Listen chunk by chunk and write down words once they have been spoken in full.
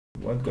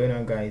What's going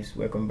on, guys?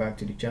 Welcome back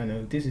to the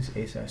channel. This is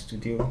Asa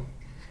Studio,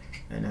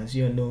 and as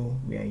you know,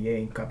 we are here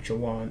in Capture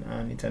One,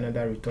 and it's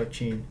another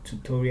retouching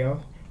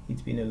tutorial.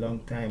 It's been a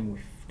long time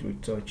with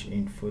retouch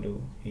in photo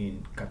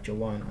in Capture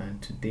One,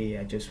 and today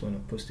I just want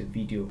to post a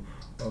video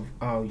of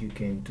how you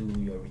can do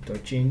your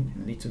retouching,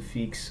 little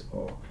fix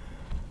or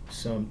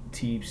some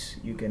tips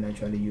you can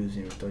actually use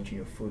in retouching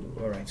your photo.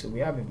 Alright, so we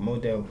have a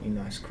model in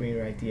our screen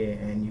right here,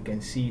 and you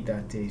can see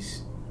that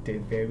there's the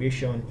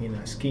variation in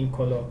her skin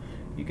color.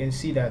 You can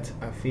see that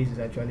her face is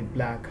actually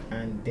black,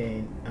 and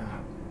then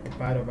the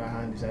part of her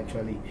hand is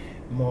actually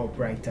more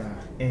brighter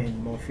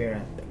and more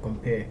fairer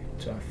compared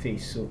to her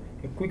face. So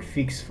a quick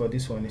fix for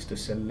this one is to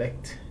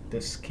select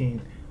the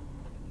skin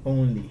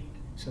only.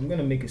 So I'm going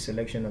to make a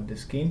selection of the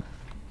skin.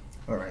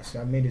 Alright, so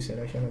I made a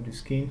selection of the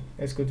skin.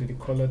 Let's go to the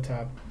color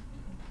tab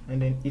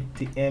and then hit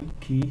the M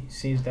key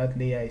since that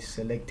layer is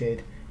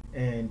selected,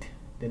 and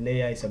the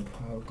layer is I'm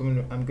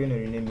going to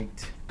rename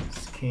it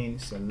skin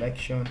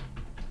selection.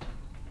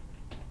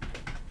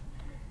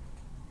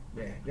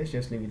 Yeah, let's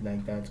just leave it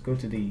like that. Go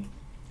to the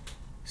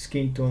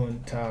skin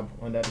tone tab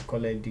under the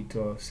color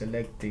editor,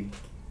 select the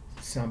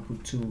sample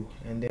tool,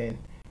 and then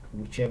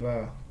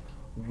whichever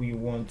we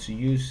want to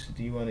use.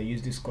 Do you want to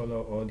use this color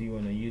or do you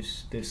want to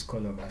use this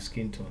color of our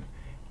skin tone?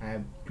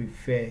 I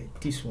prefer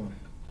this one.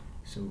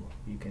 So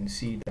you can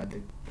see that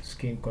the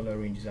skin color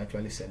range is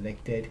actually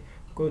selected.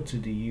 Go to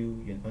the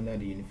hue under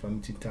the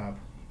uniformity tab,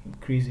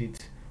 increase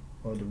it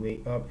all the way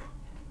up,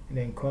 and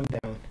then come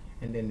down,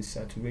 and then the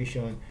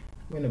saturation,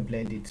 I'm going to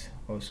blend it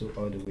also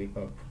all the way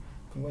up.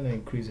 I'm going to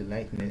increase the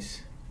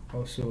lightness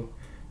also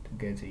to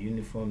get a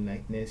uniform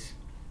lightness.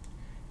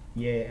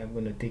 Yeah, I'm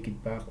going to take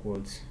it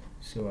backwards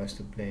so as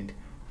to blend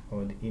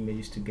all the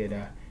images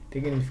together.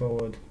 Taking it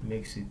forward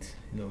makes it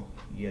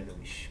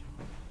yellowish.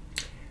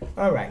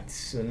 Alright,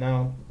 so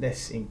now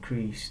let's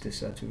increase the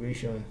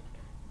saturation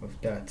of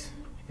that,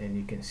 and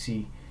you can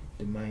see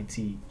the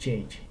mighty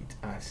change it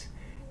has.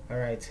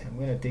 Alright, I'm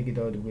going to take it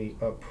all the way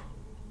up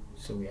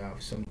so we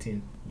have something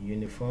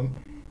uniform,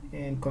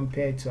 and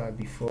compared to our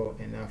before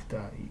and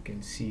after, you can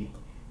see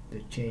the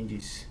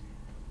changes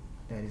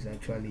that is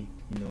actually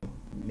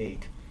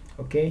made.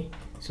 Okay,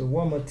 so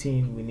one more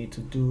thing we need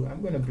to do,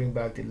 I'm going to bring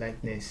back the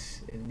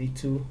lightness a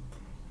little,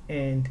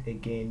 and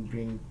again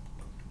bring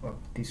up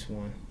this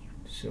one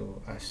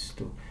so as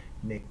to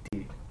make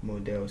the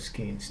model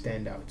skin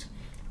stand out.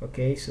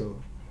 Okay,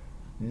 so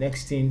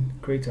next thing,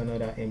 create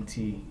another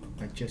empty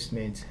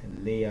adjustment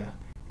layer,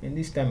 and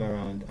this time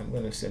around I'm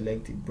going to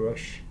select the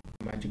brush,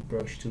 magic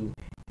brush tool,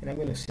 and I'm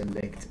going to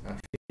select a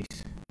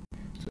face.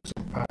 So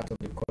some part of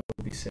the color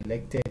will be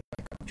selected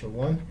by Capture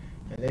One,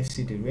 and let's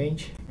see the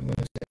range. I'm going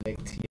to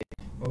select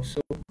here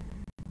also,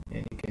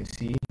 and you can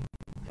see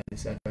that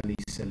it's actually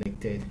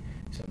selected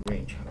some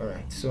range.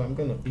 Alright, so I'm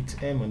going to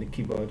hit M on the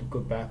keyboard, go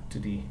back to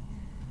the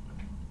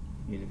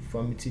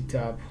uniformity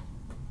tab,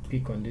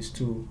 pick on this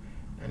tool,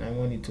 and I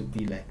want it to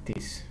be like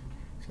this.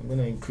 So I'm going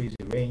to increase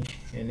the range,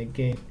 and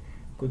again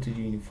go to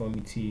the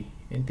uniformity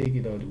and take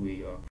it all the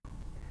way up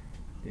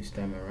this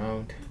time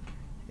around,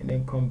 and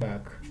then come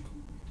back,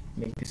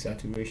 make the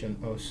saturation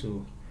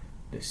also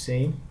the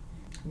same.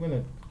 I'm going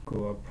to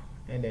go up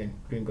and then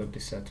bring up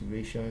the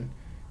saturation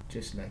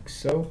just like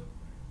so,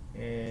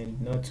 and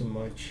not too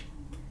much.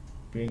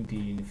 Bring the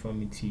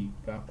uniformity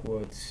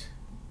backwards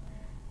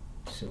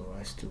so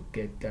as to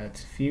get that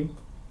feel.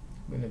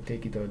 I'm going to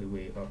take it all the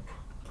way up,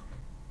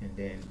 and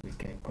then we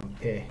can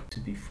compare to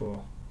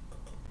before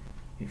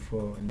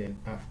and then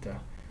after,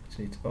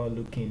 so it's all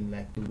looking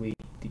like the way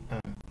the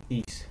arm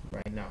is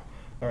right now.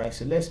 Alright,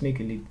 so let's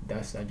make a little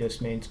dust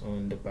adjustment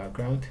on the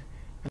background.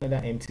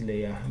 Another empty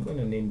layer, I'm going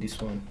to name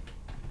this one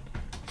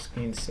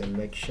skin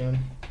selection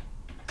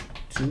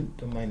 2.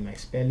 Don't mind my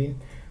spelling.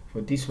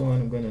 For this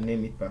one, I'm going to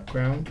name it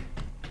background.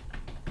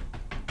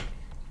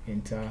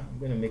 Enter. I'm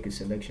going to make a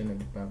selection of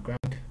the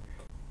background,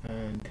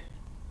 and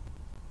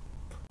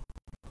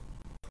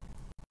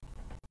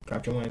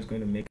Capture One is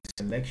going to make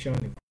a selection, a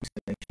quick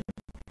selection,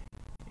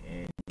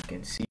 and you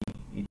can see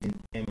it in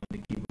M on the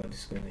keyboard.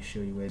 It's going to show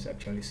you where it's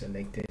actually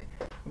selected.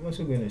 I'm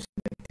also going to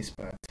select this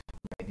part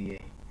right here,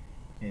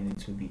 and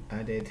it will be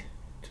added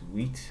to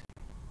it.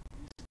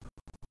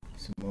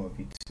 Some more of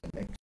it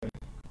selection.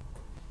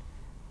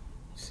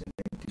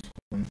 Select this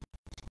one.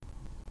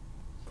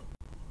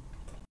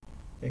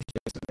 Let's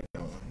just select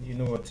that one. You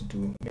know what to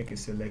do. Make a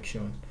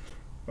selection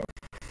of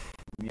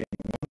where you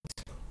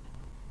want,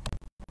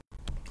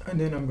 and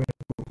then I'm going to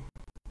go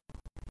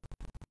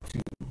to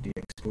the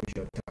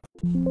exposure tab.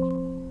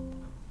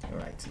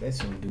 Alright, let's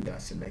undo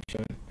that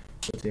selection.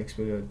 Go to the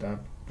exposure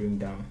tab, bring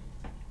down,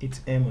 hit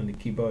M on the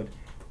keyboard,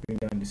 bring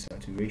down the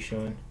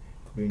saturation,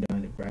 bring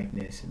down the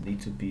brightness a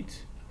little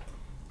bit,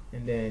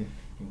 and then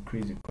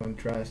increase the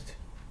contrast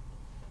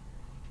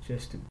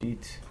just a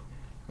bit.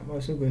 I'm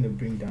also going to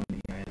bring down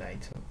the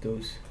highlights of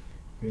those,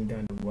 bring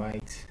down the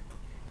white,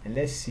 and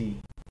let's see,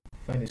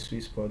 find a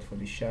sweet spot for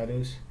the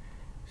shadows.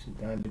 So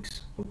that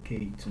looks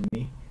okay to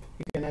me.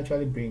 You can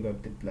actually bring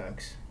up the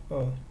blacks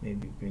or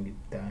maybe bring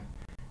it down.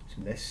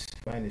 So let's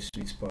find a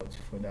sweet spot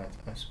for that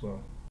as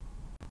well.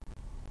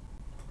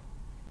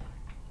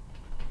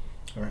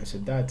 Alright, so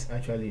that's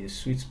actually a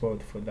sweet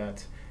spot for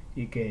that.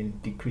 You can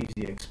decrease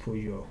the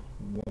exposure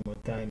one more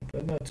time,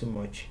 but not too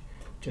much,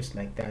 just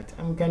like that.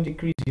 And we can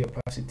decrease the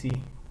opacity,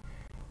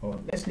 or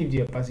let's leave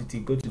the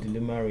opacity, go to the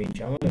luma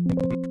range. I want to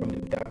pick from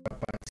the darker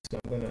part, so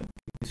I'm gonna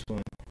pick this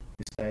one,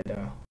 the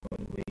slider all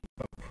the way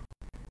up.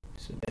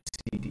 So let's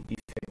see the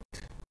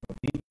effect of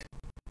it.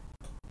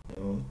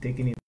 So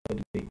taking it all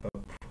the way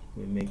up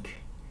will make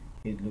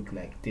it look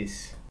like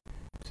this.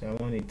 So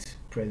I want it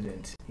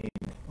present in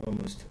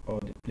almost all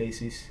the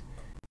places.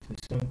 So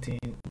something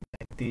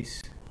like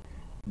this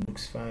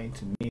looks fine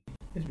to me.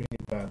 Let's bring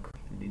it back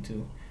a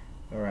little.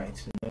 Alright,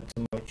 so not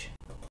too much.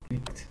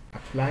 Click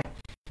apply.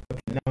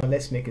 Okay, now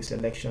let's make a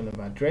selection of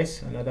our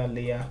dress. Another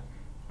layer,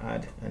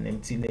 add an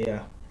empty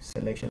layer,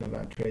 selection of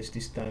our dress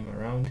this time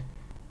around.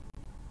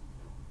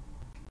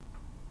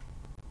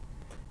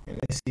 And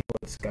let's see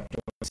what Capture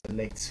One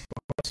selects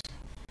for us.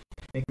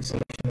 Make a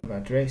selection of our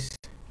dress.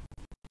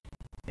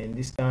 And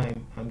this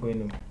time I'm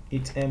going to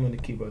hit M on the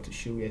keyboard to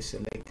show where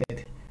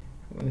selected.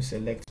 I'm going to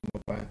select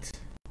more parts.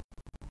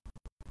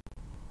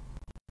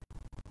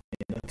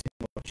 And nothing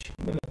much.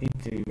 I'm going to hit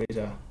the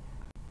eraser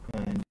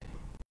and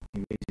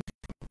erase it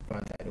from the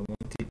part I don't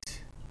want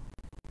it.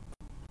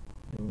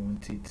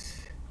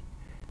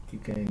 You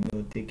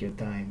can take your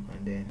time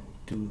and then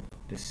do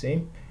the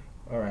same.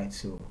 Alright,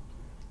 so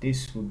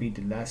this will be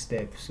the last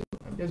step. So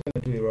I'm just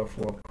going to do a rough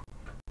walk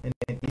and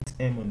then hit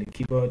M on the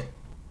keyboard,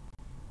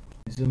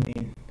 zoom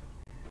in,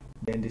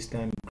 then this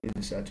time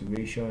increase the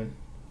saturation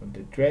of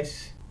the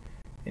dress,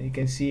 and you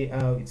can see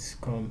how it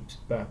comes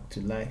back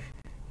to life.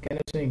 You can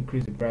also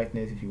increase the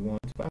brightness if you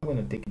want, but I'm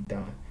going to take it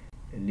down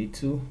a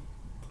little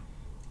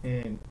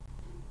and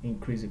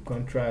increase the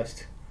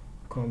contrast.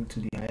 Come to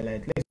the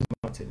highlight, let's zoom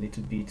out a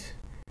little bit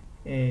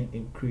and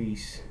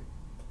increase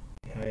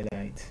the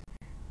highlight,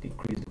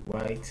 decrease the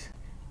white.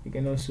 You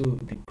can also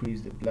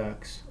decrease the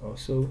blacks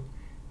also,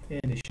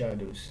 and the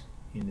shadows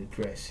in the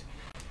dress.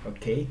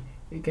 Okay,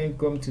 you can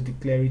come to the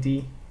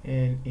clarity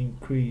and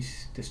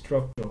increase the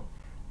structure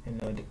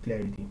and now the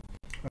clarity.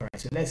 Alright,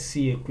 so let's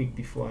see a quick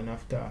before and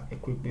after, a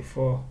quick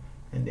before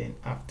and then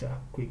after,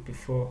 quick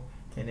before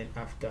and then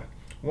after.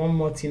 One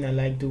more thing I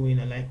like doing,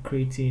 I like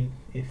creating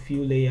a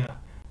few layer,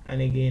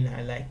 and again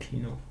I like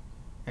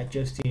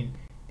adjusting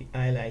the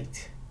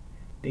highlight,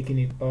 taking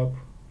it up,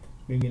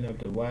 bringing up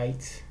the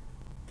white,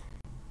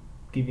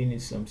 giving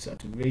it some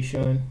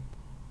saturation,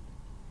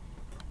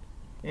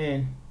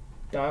 and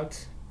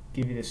that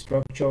give it a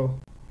structure,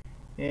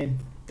 and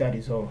that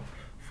is all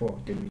for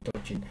the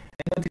retouching.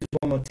 And notice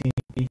one more thing,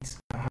 it's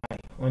high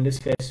on this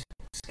first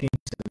skin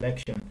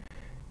selection.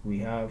 We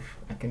have,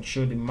 I can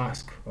show the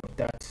mask of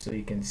that so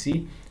you can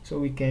see, so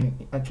we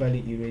can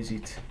actually erase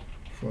it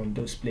from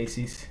those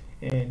places,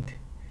 and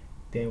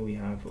then we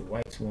have a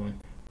white one.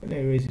 I'm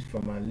gonna erase it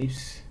from our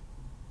lips,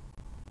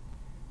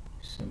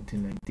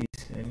 something like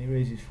this, and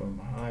erase it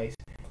from our eyes,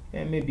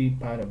 and maybe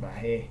part of our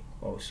hair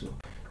also.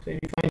 So if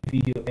you find the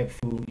video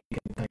helpful, you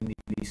can kindly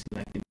please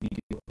like the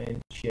video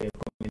and share a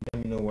comment.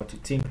 Let me know what you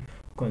think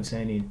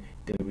concerning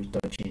the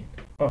retouching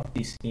of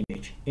this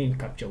image in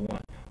Capture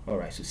One.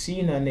 Alright, so see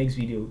you in our next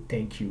video.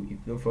 Thank you.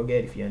 Don't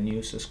forget, if you are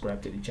new,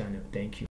 subscribe to the channel. Thank you.